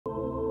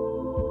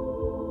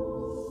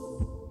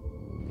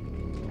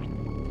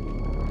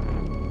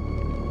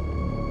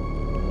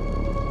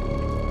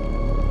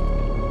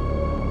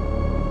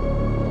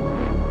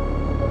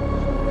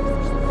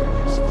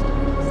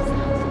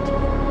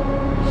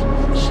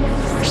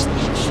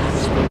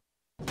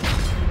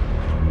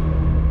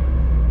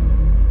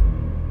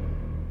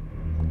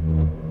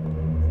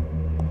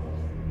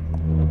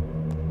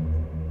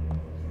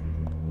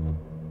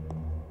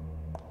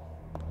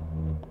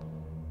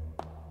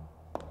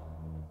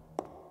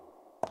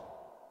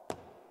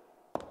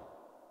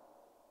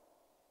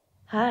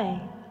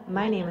Hi,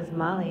 my name is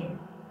Molly.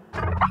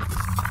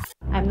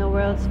 I'm the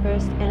world's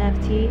first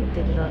NFT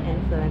digital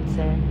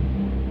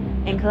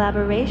influencer. In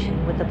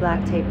collaboration with the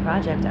Black Tape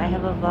Project, I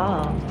have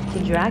evolved to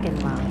Dragon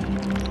Lock.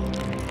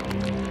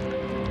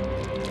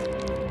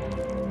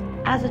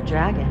 As a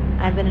dragon,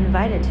 I've been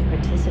invited to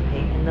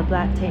participate in the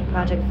Black Tape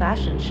Project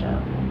fashion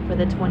show for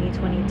the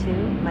 2022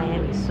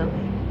 Miami Swim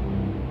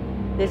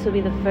Week. This will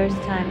be the first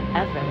time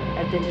ever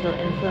a digital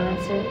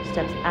influencer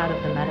steps out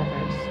of the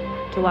metaverse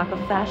to walk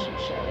a fashion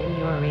show in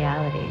your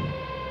reality.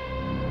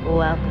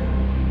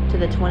 Welcome to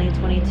the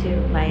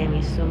 2022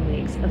 Miami Swim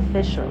Week's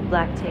official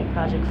Black Tape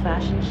Project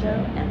fashion show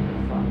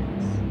and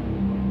performance.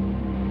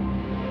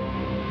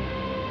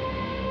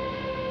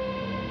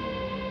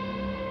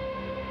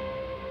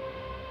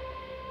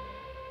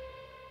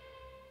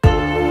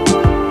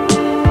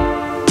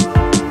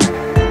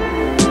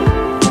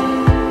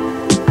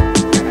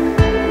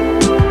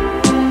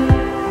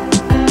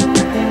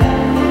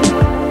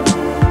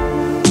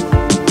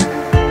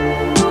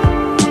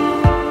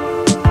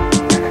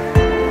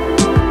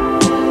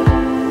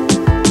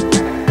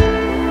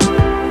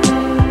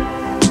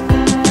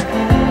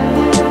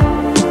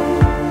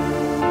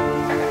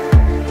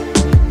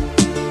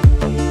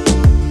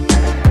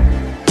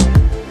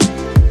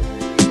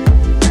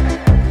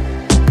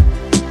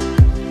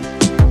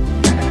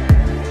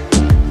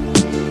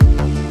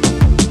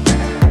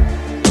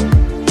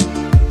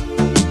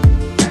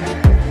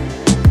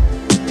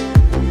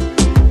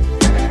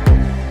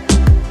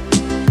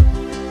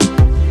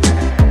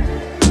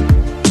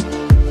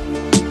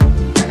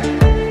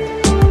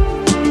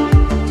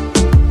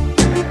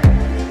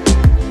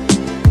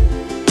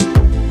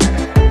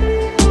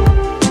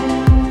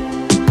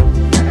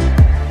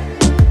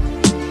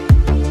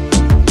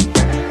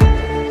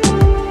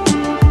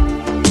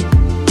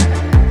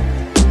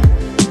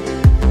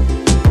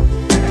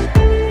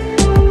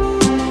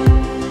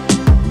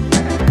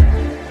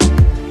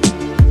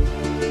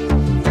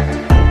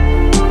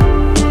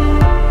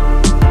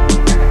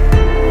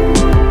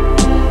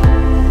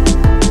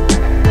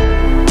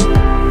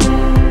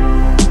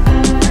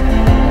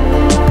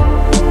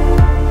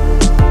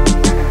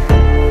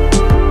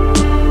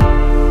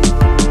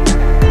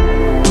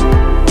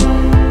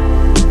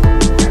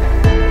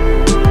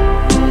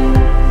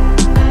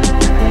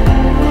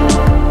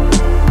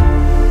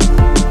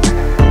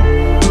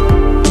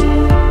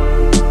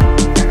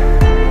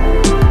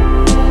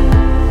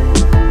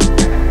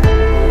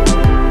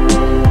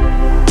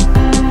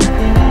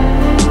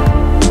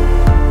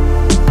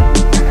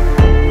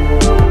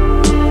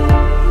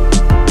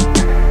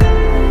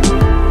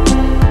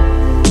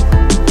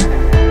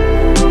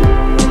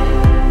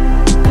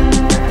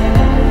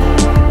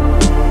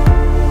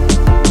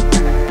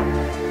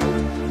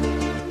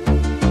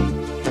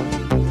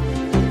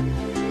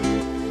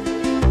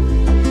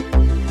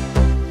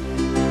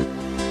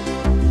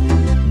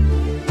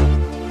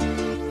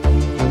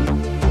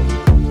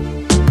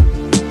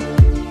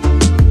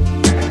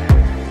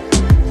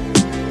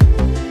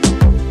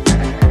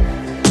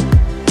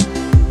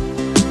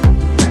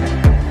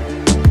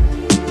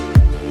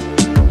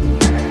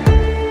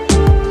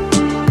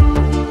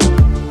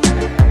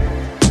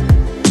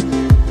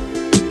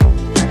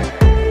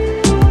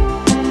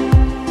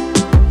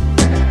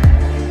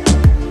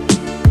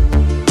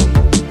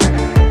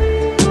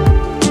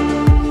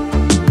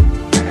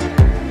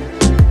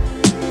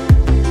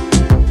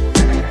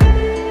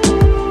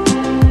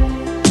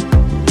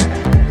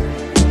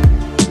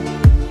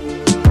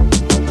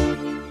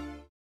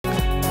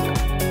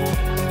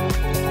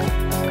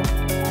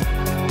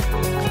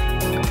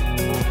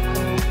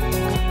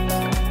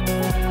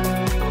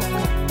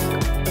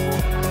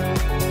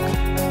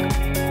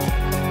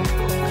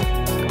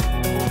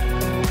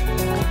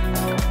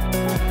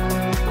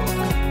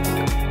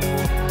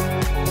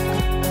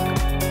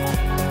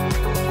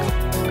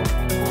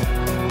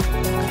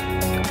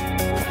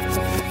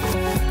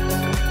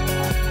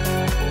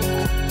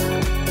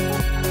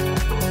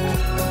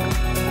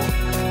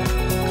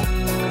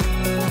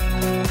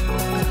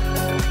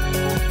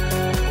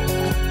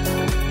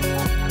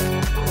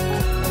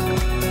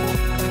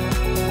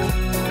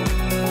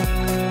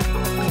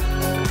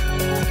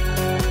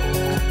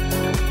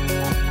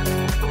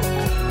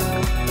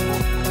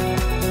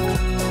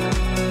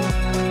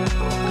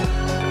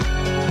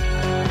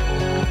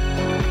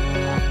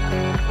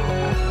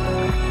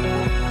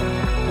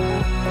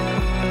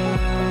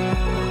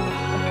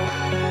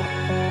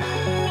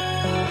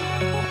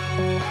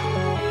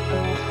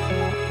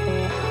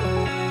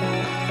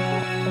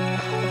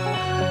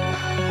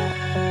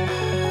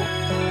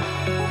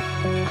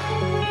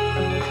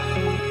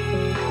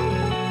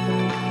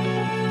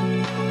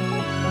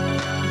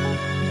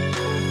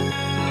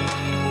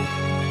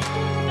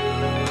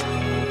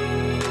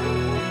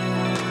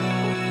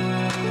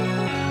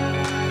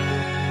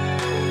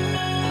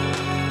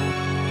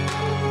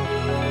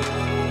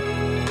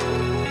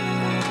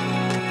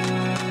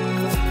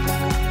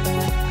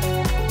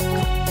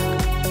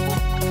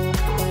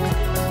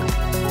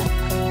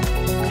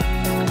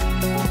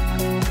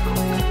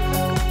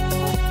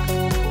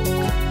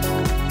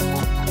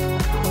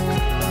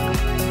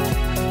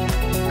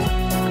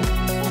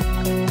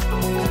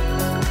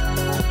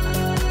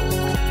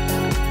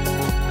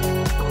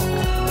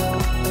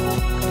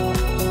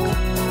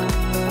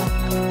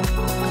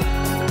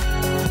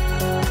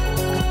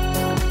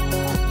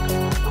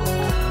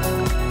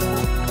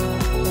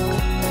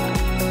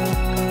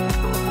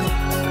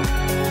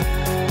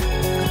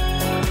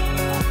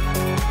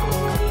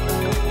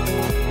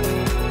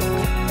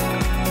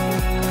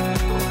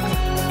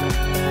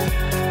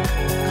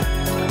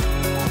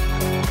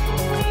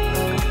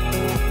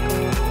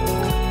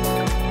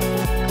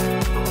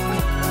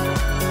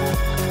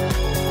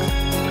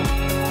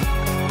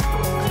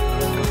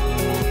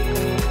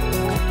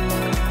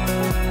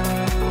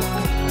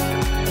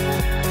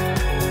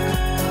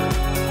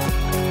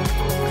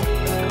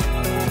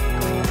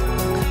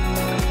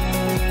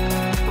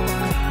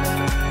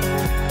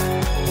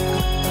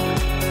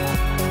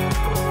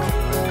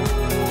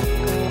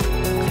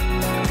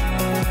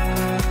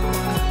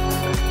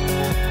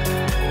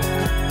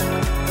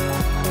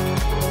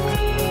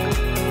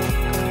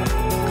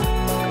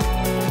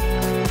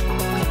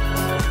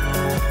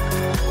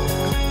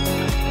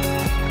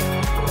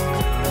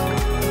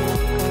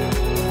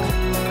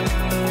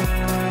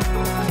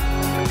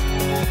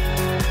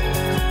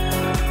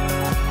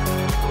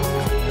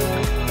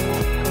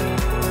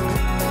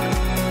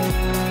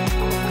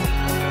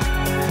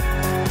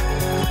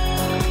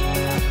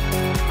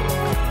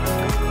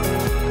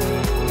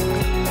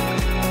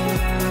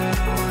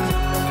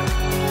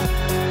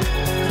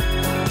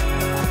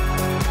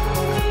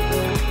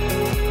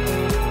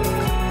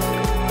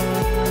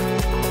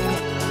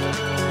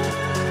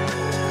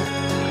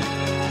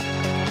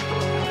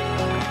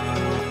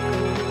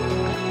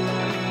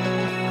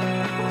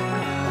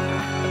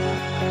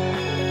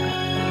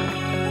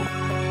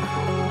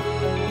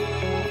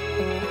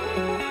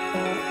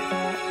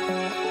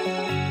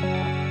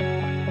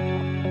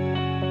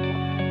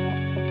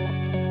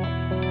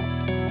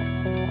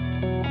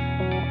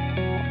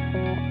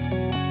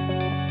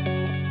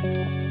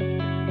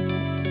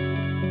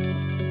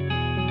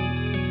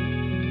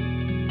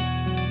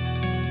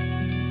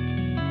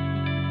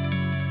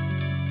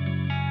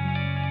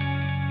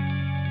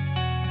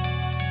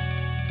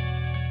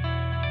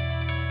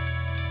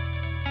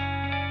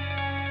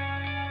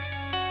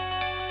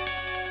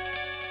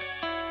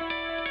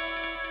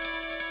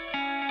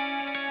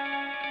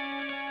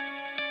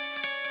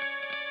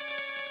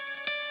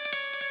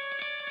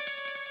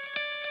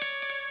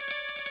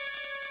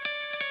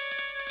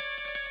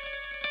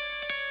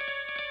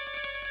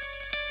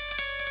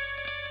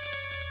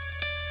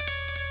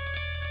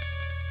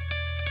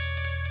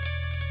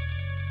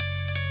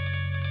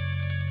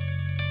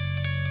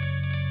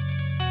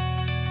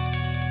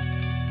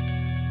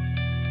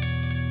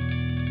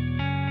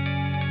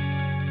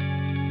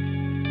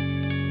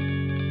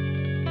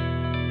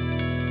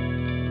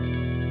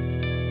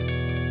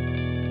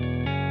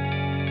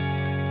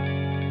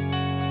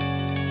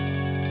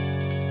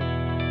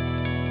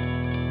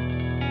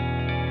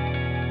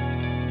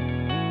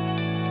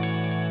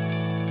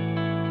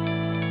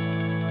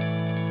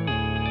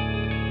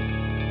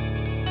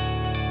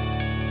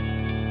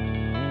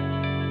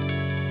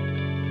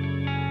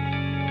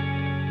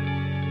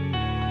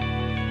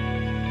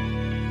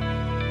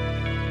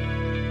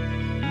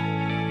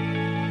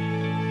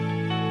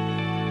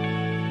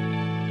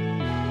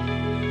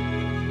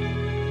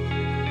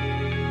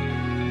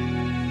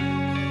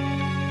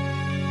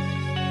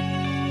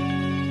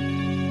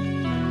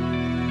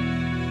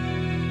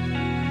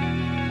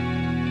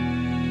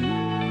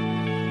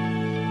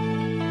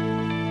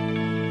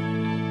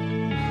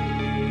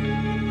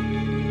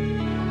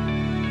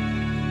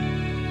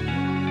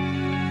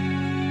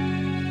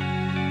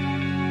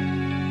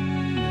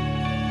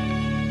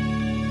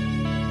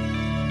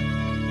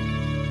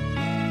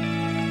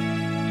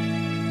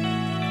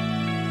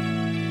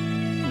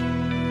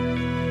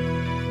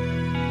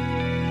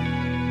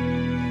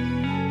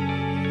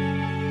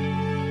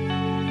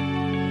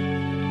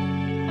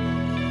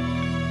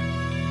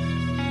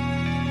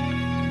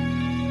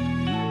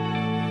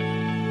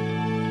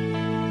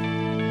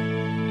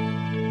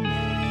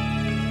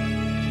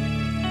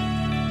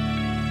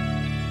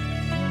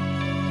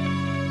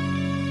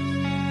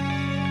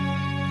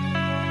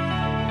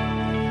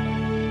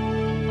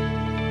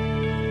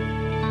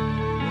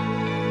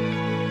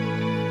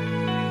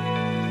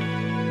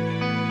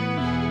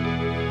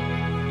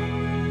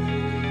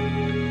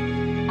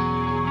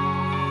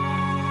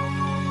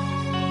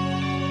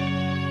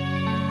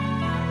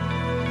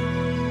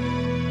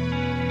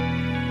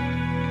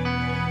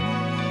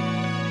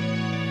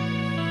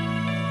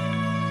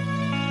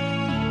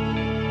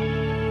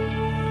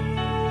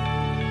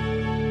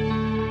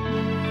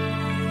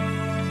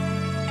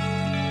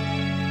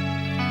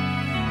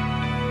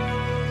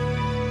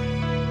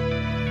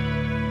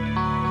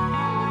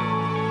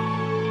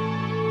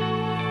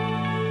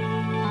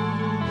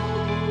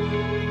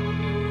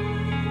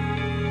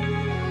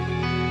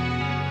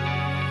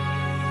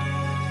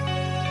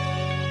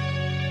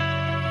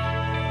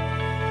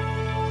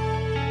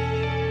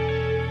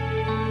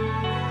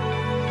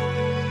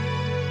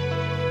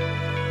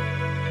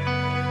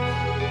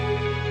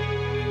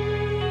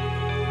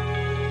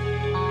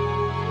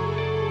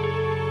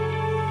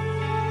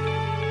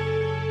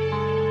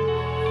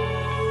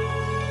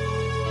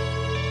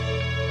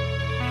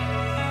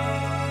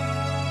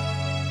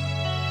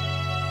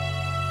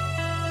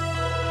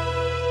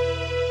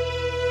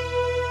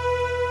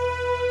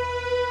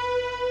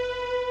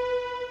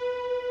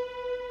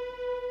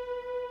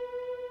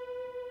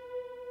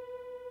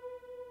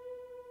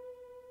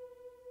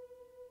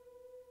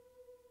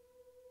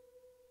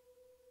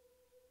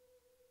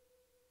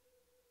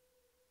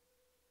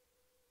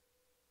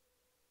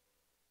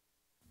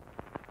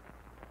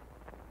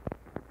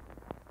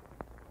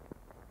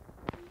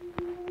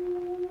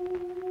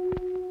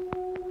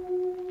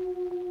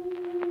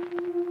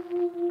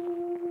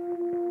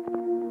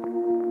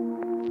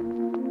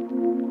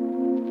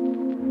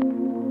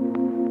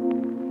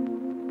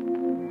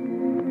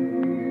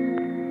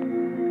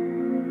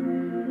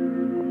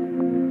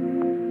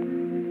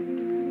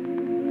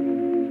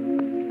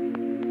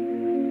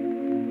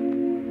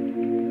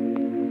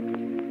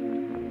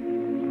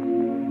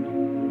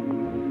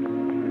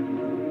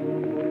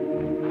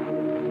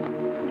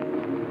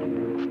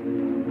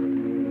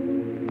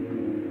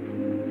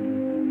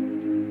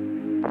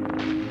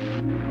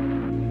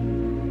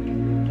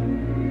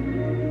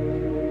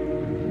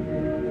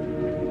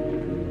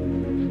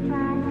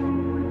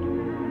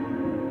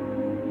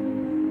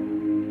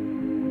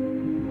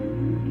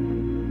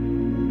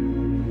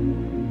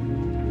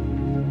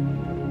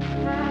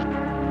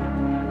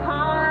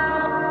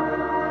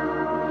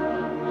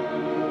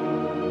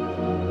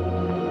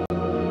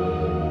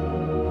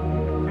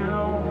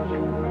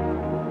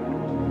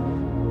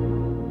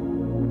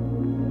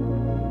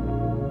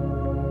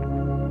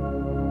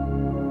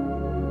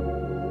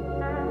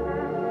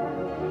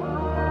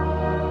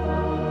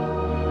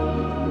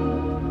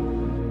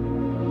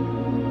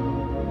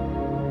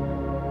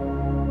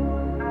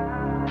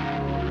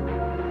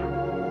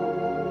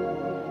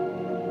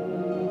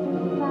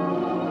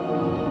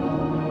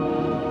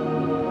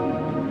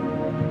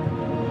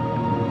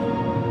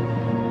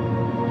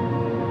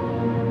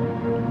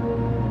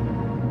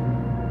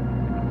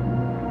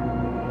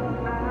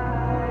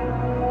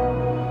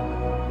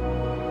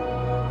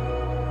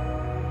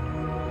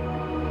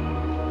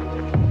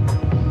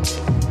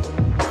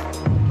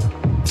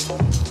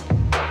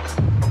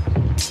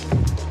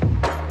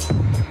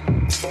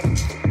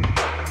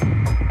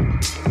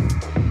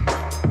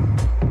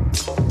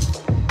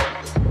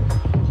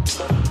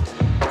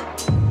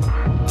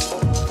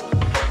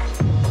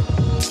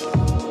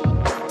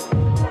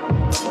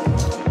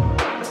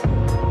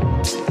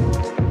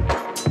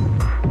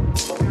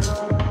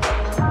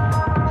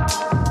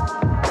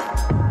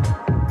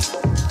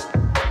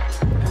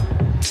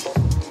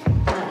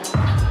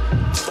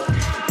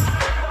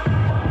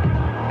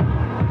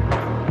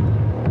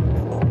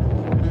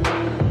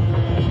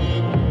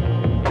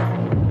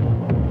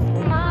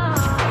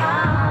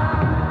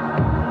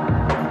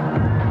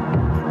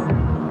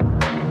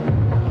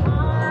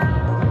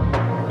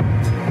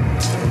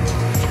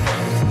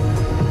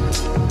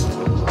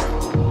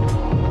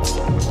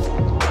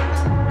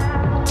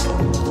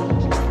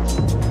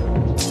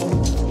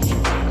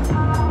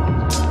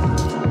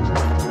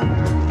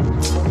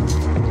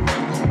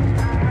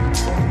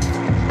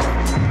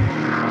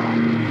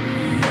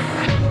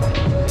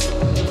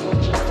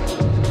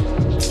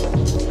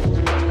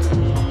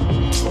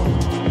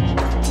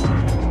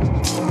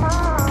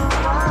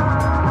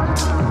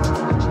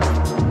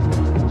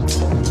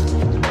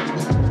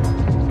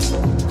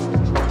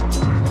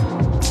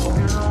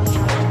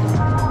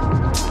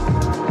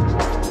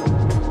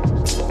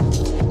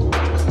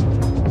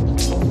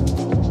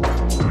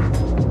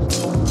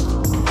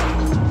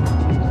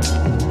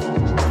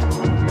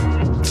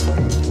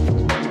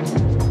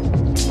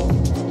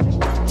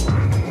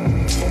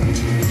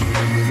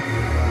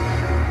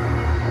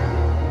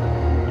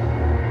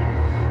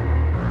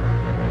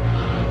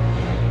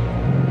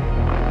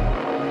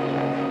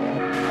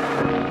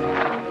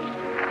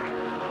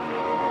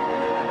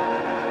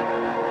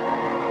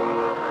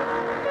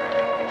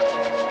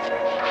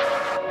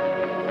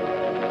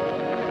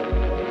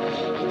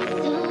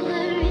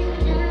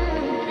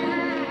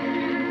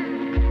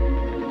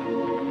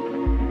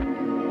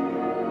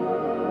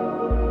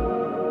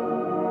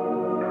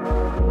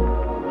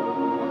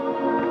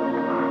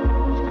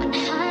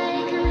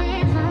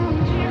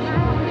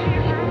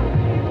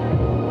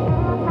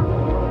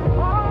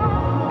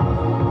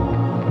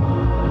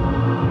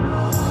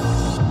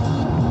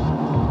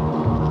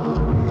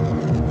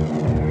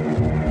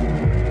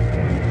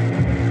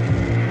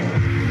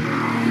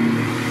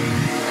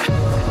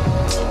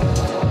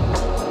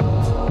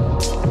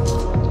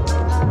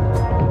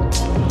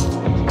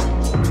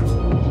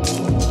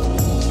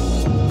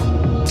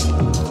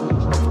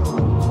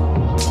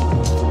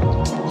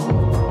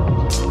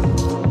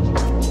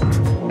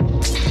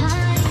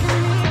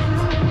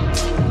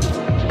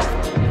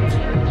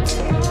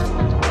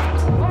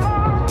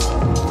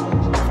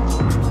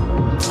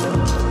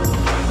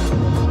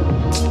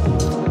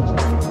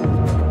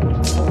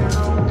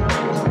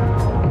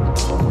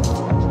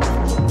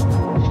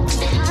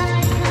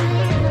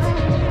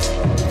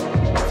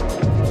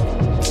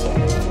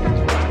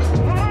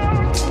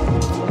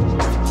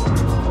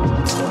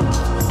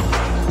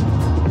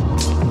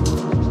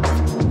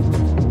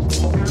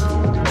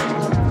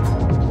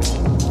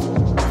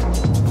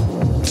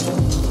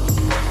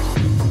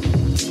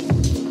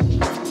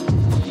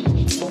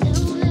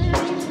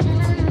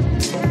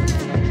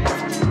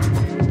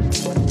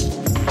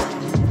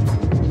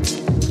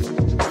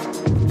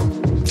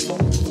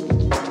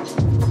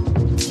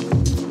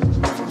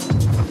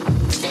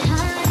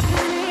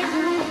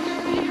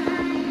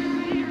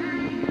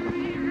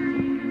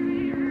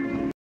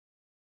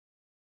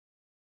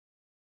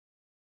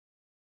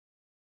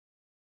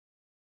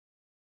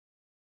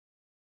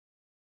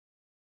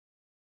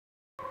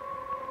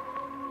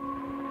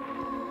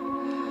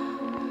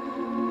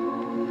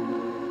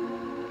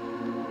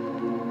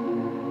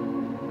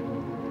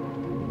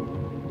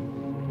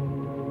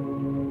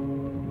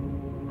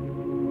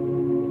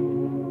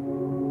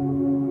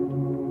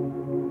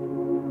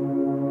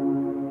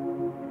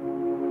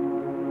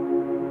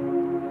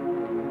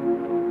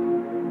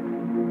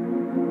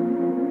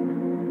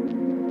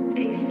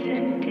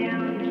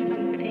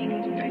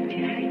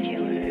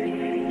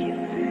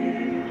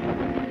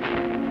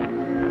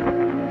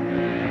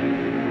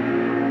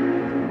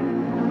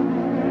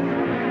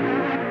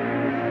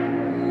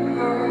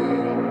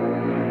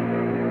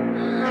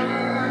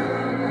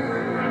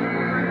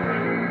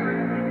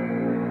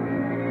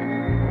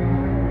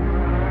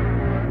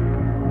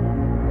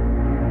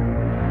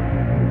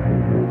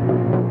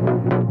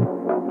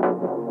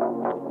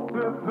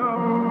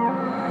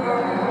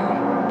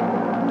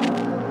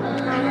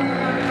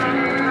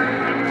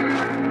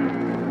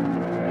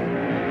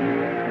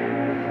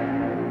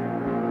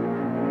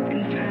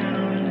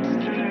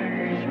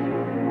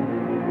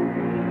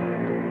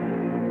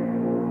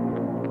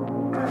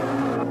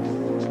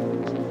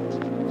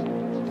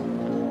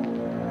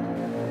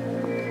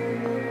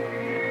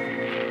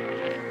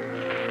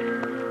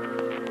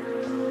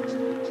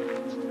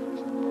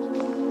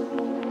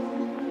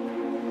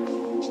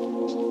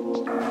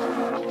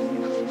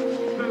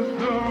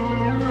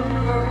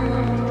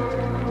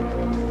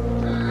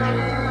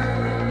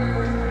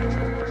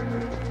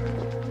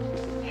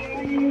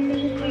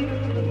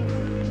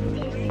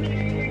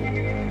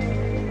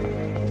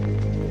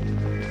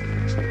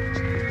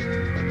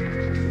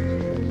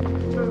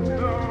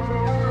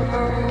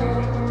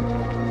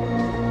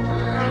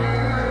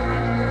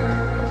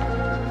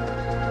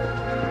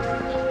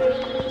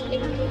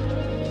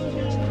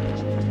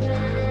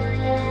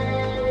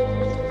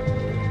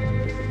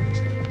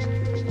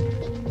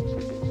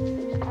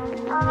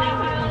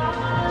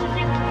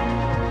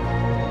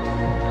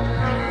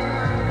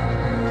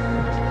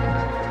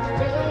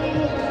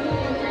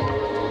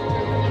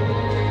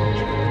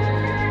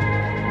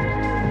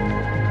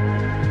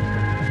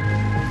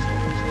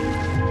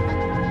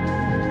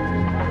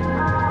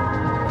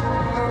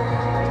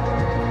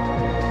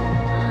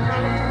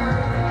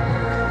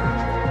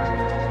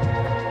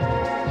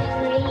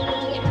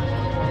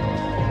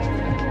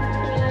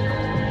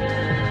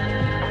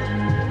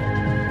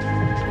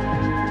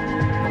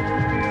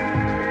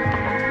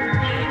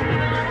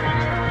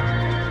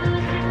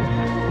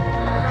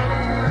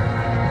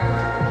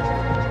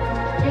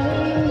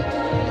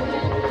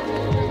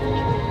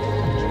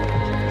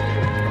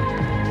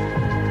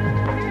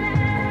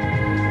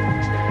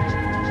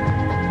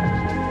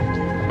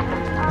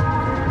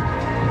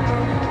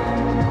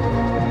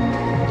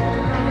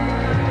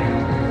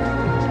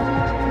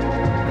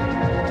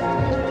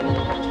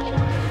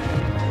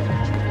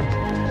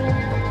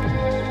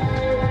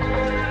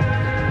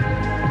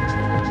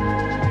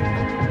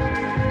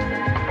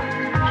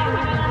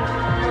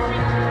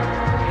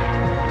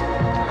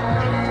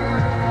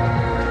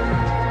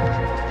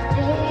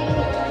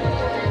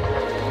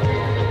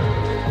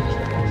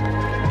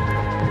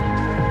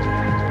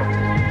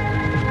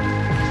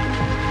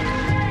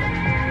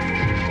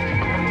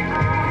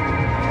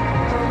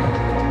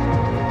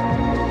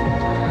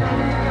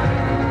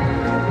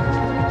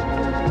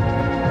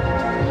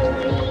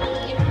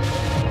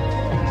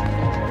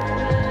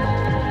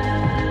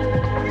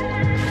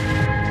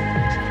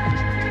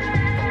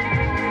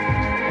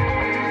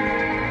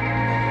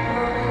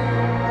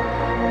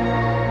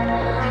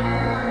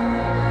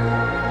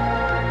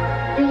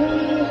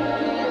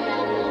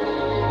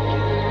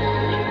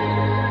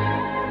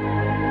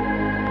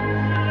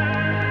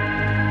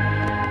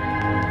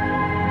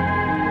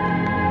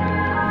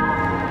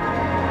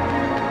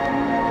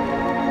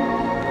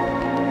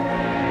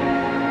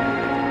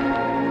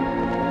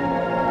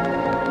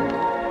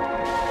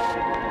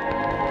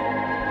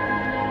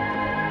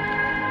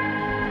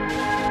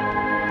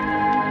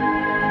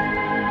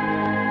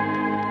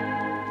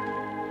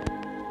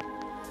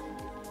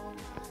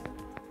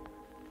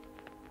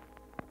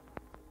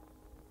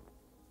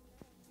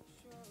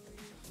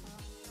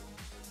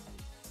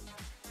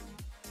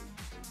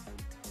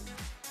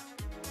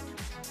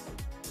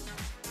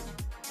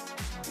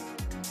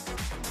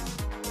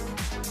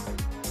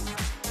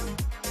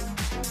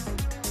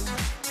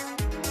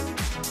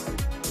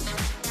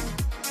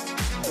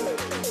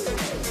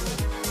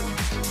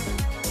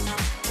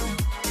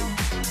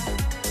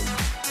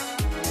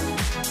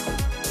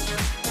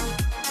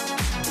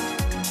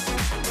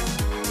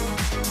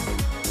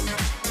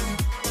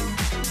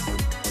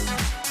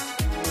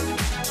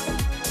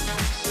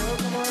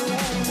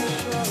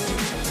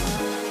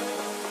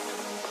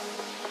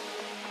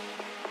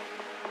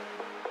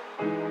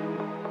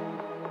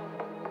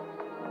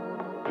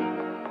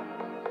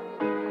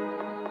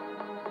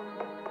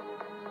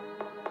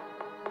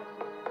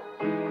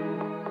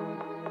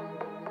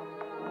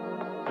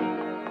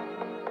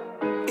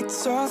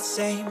 it's all the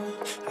same,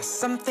 like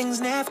some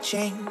things never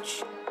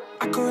change.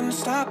 I couldn't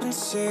stop and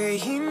say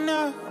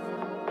enough.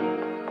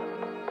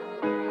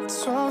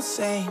 It's all the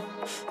same,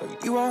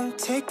 but you won't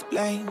take the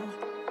blame,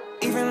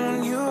 even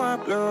when you are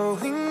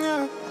blowing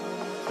up.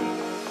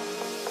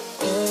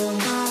 Oh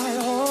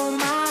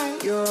my,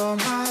 you're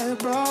my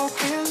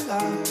broken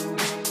love.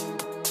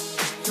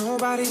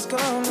 Nobody's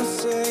gonna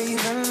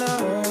save and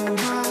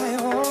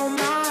oh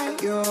my,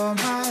 you're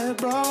my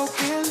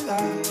broken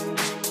love.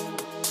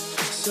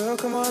 So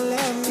come on,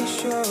 let me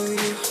show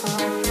you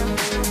how.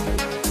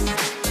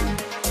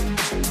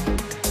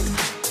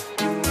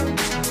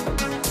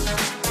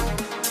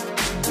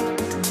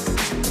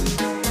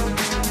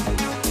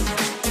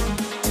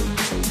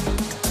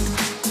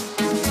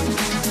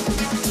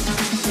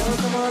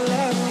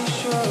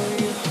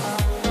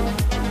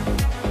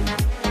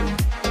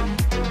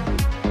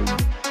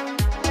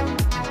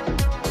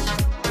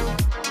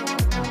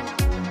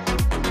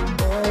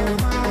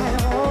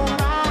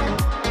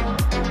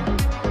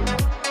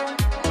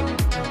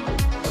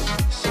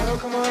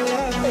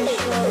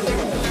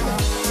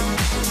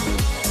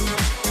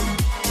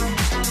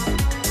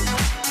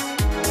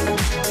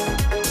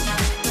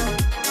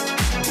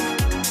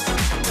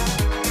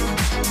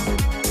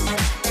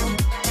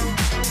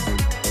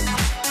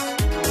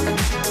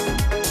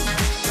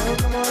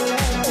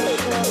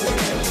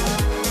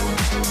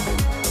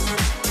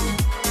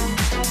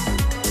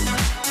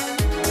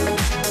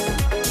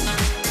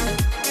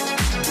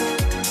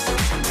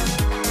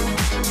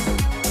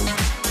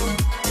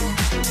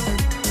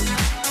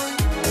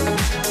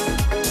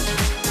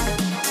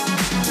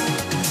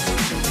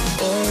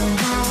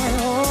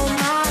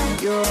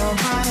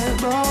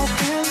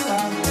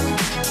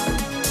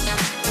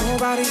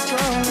 Nobody's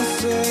gonna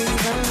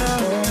save and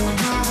oh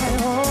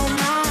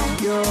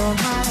my, you're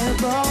my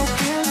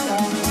broken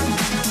love.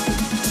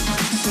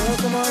 So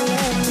come on,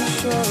 let me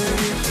show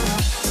you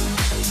how.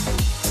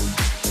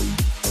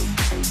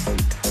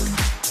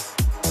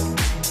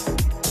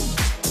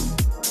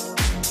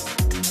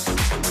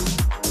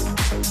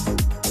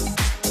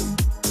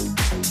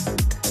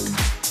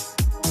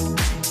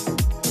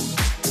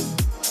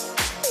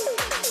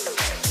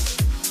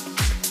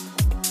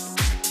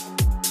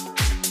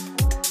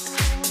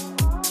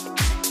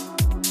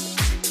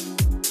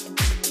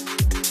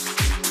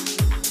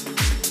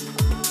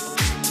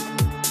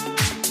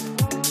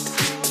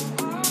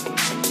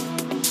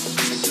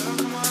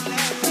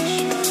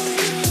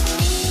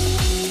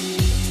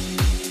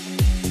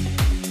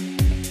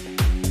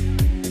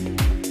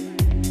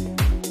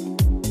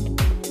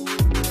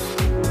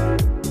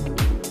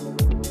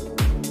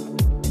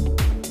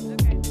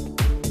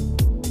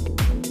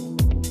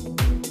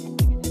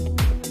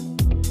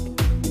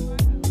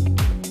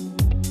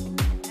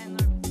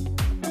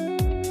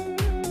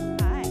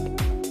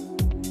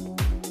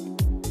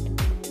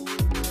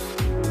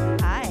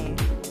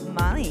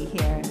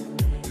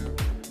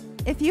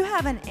 If you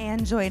have an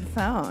Android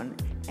phone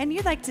and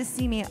you'd like to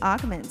see me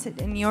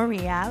augmented in your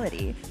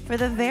reality for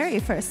the very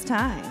first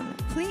time,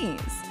 please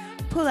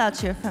pull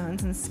out your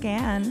phones and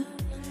scan.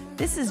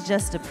 This is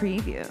just a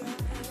preview.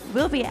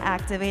 We'll be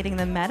activating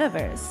the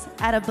metaverse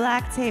at a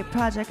Black Tape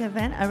Project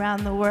event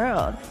around the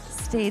world.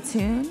 Stay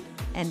tuned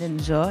and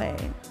enjoy.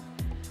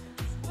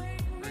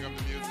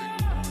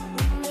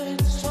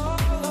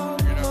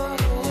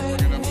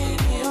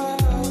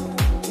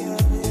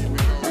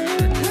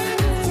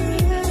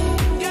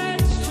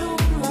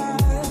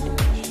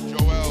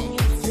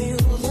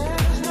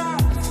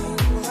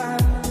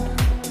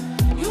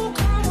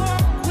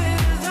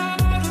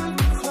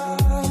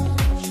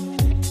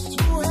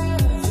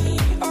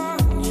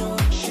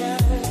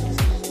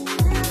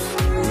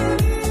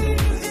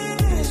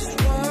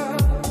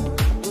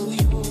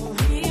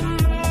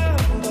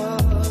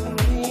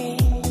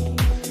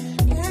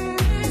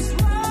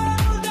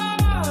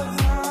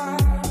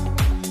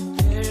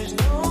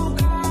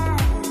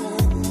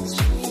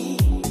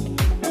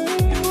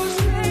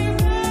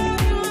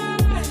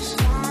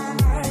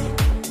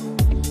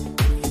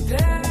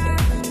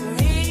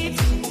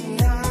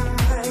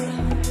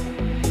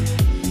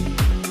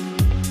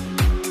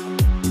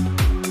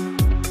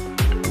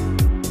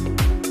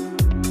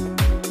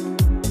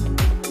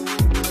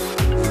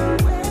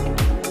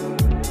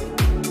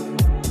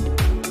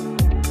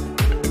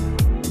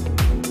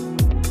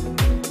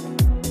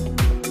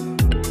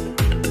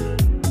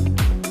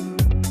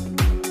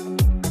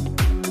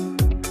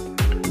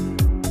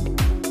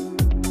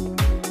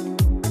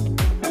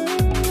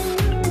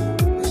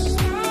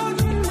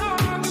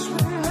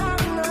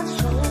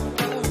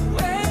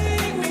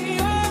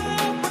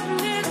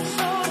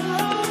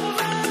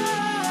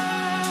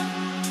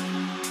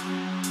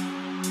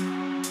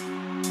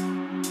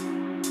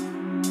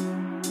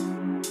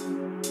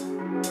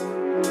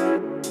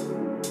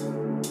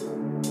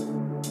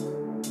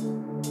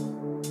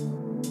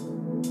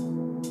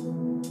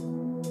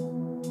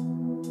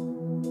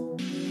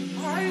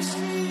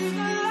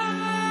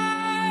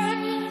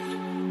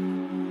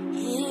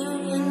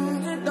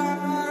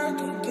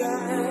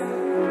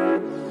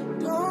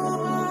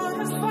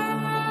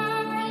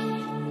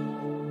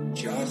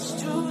 Just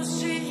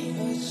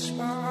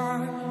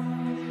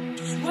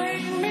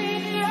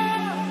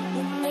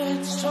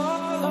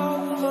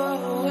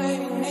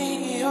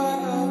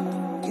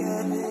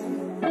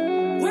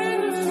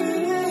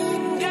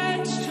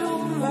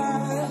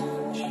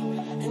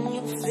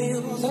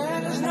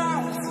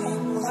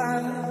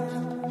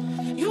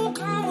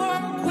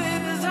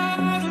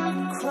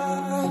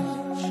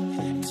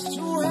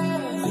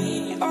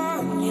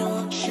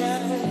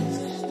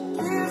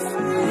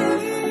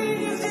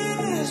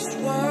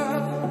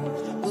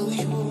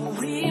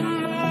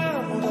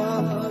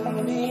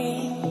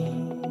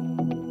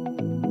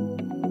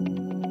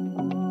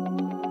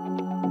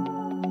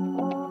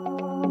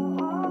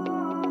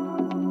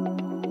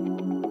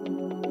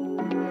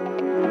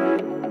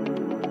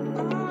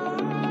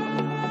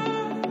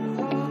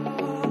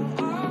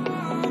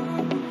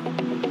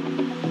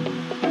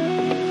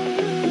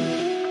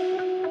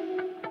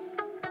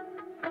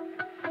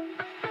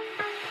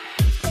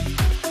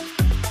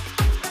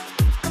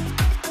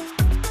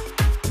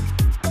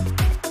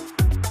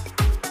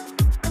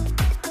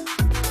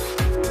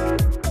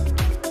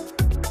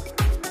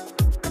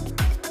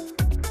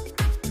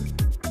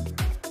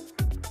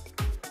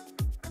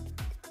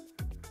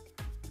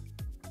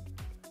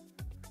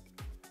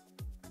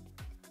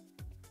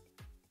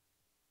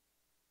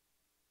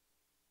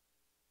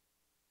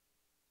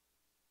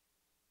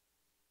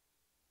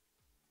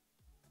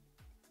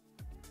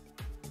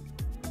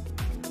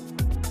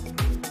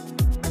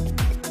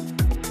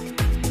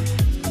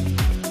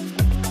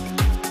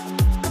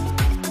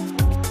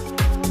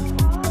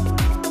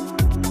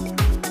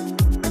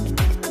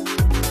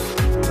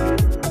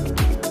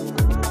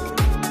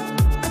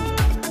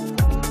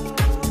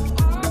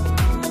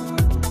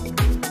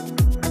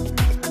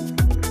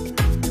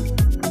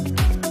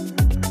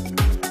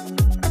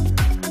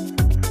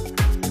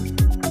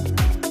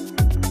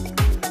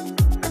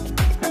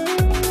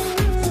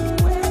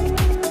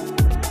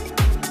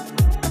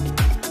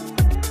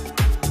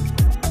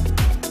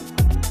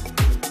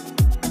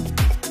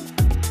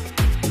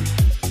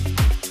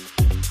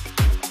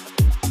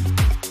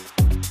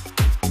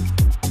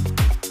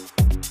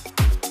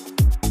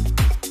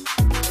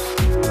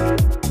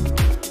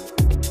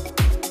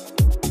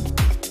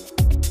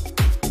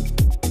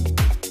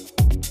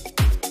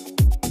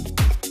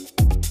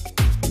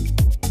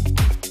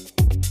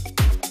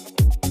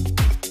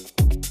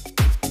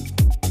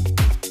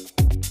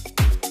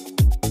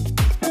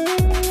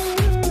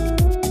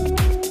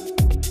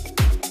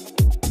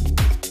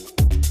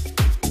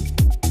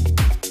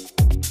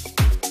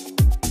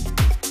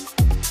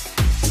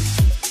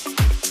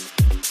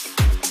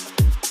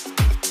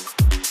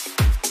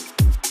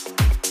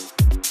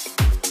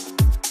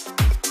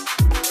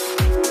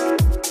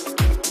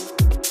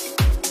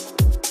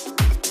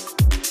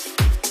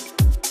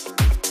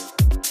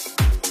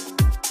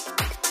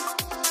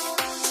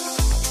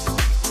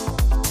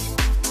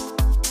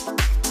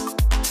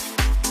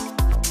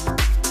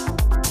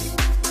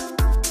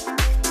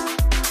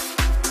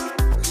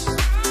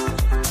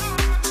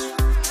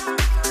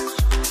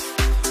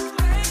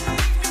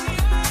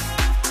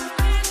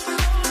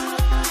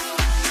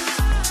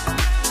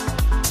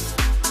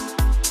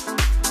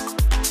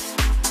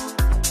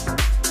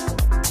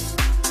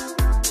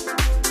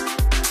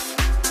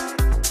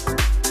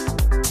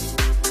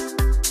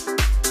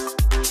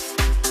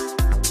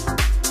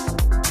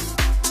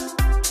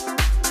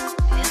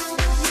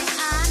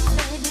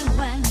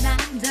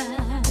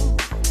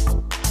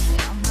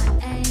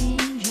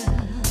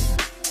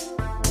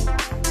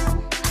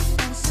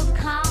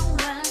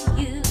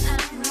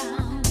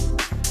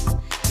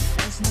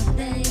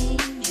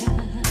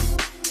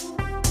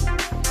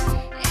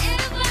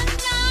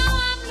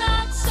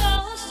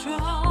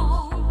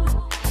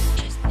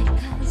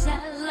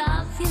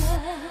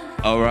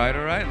All right,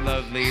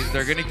 lovelies.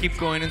 They're gonna keep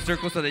going in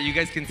circles so that you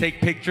guys can take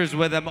pictures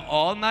with them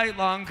all night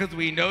long because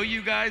we know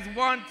you guys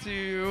want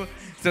to.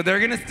 So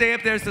they're gonna stay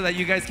up there so that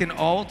you guys can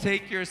all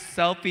take your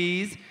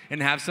selfies and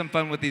have some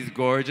fun with these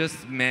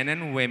gorgeous men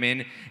and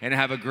women and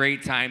have a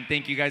great time.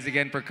 Thank you guys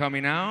again for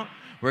coming out.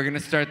 We're gonna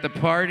start the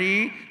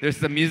party. There's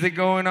some music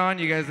going on.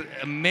 You guys,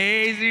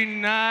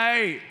 amazing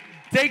night.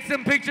 Take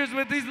some pictures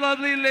with these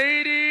lovely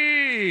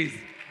ladies.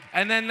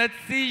 And then let's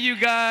see you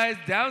guys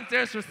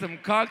downstairs for some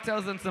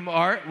cocktails and some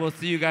art. We'll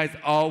see you guys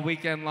all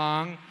weekend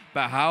long.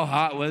 But how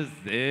hot was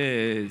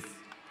this?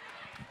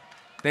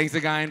 Thanks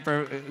again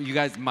for you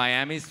guys,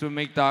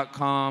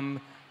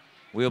 MiamiSwimWeek.com.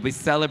 We'll be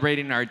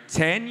celebrating our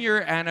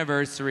 10-year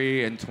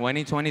anniversary in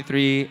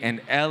 2023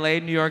 in LA,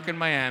 New York, and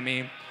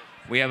Miami.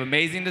 We have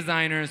amazing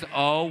designers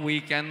all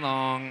weekend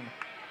long.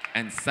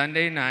 And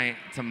Sunday night,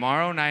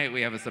 tomorrow night,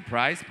 we have a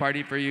surprise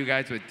party for you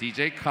guys with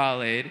DJ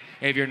Khaled.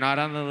 If you're not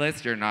on the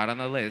list, you're not on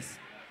the list.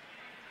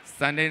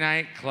 Sunday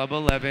night, Club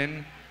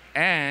 11.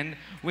 And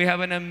we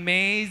have an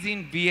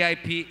amazing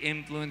VIP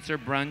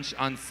influencer brunch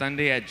on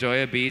Sunday at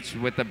Joya Beach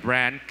with the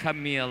brand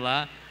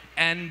Camila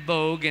and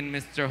Vogue and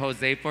Mr.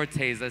 Jose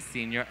Forteza,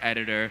 senior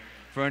editor,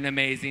 for an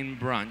amazing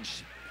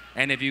brunch.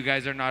 And if you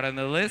guys are not on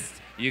the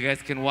list, you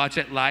guys can watch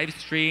it live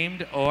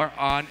streamed or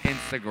on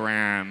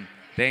Instagram.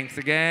 Thanks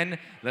again.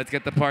 Let's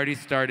get the party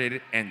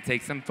started and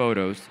take some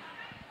photos.